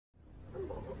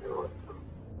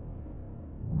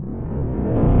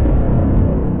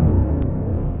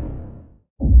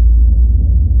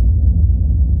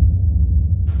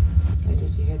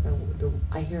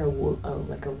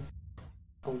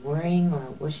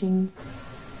crunching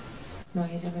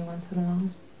noise every once in a while?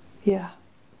 Yeah,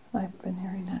 I've been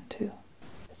hearing that too.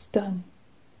 It's done.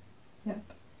 Yep.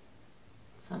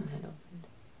 Something had opened.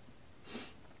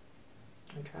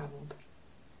 I traveled.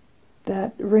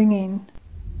 That ringing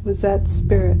was that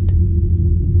spirit.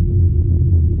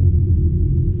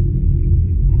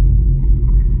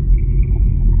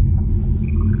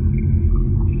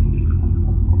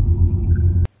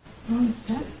 What was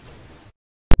that?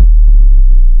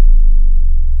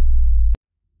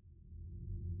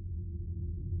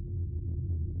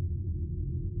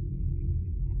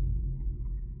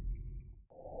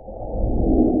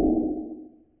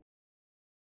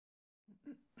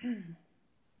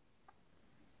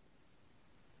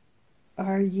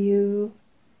 Are you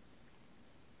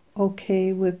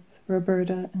okay with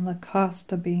Roberta and La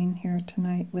Costa being here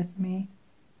tonight with me?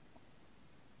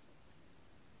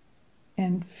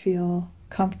 And feel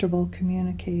comfortable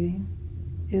communicating?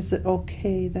 Is it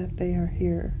okay that they are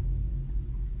here?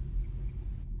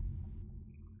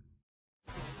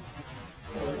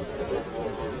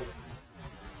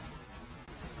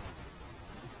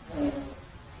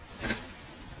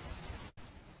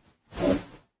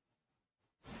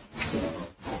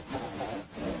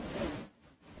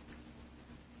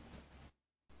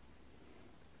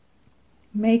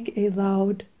 Make a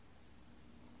loud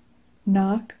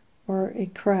knock or a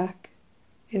crack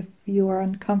if you are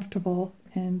uncomfortable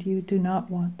and you do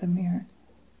not want them here.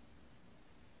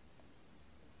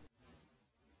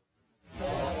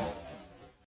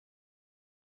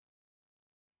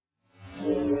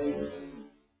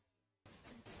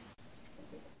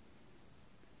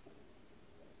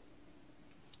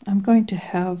 I'm going to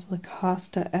have La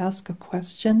Costa ask a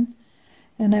question,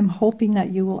 and I'm hoping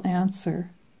that you will answer.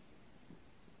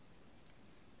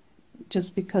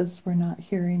 Just because we're not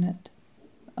hearing it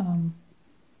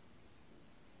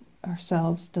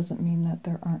ourselves doesn't mean that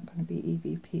there aren't going to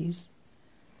be EVPs.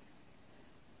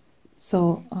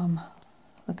 So,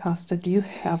 La Costa, do you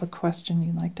have a question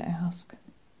you'd like to ask?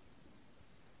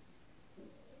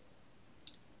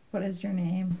 What is your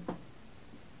name?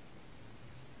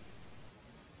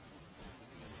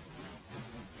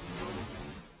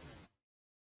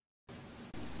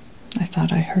 I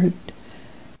thought I heard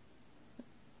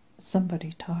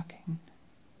somebody talking.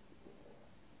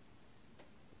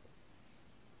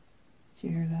 Did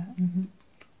you hear that? Mm-hmm.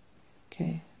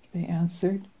 Okay, they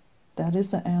answered. That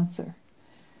is an answer.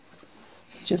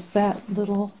 Just that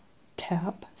little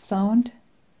tap sound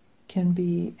can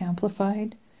be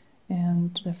amplified,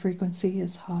 and the frequency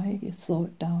is high. You slow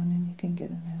it down and you can get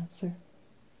an answer.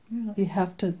 Really? You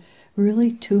have to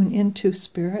really tune into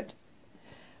spirit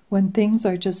when things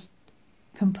are just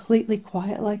completely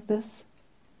quiet like this,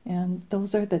 and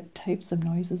those are the types of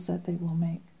noises that they will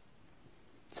make.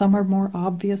 Some are more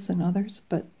obvious than others,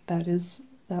 but that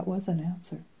was an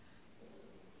answer.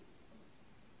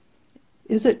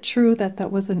 Is it true that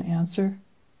that was an answer?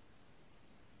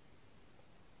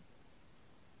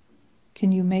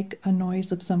 Can you make a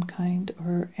noise of some kind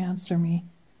or answer me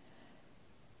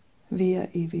via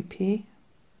EVP?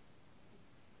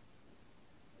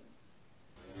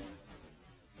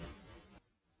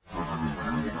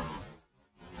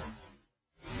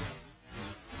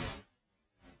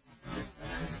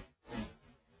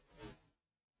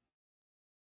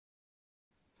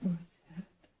 What was that?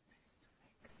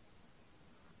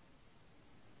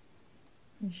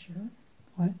 You sure?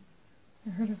 What? I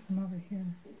heard it from over here.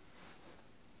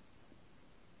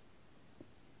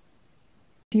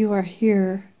 You are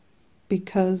here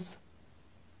because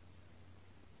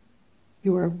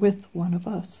you are with one of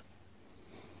us.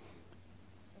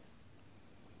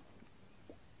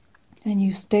 And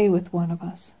you stay with one of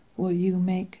us. Will you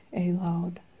make a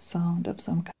loud sound of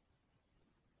some kind?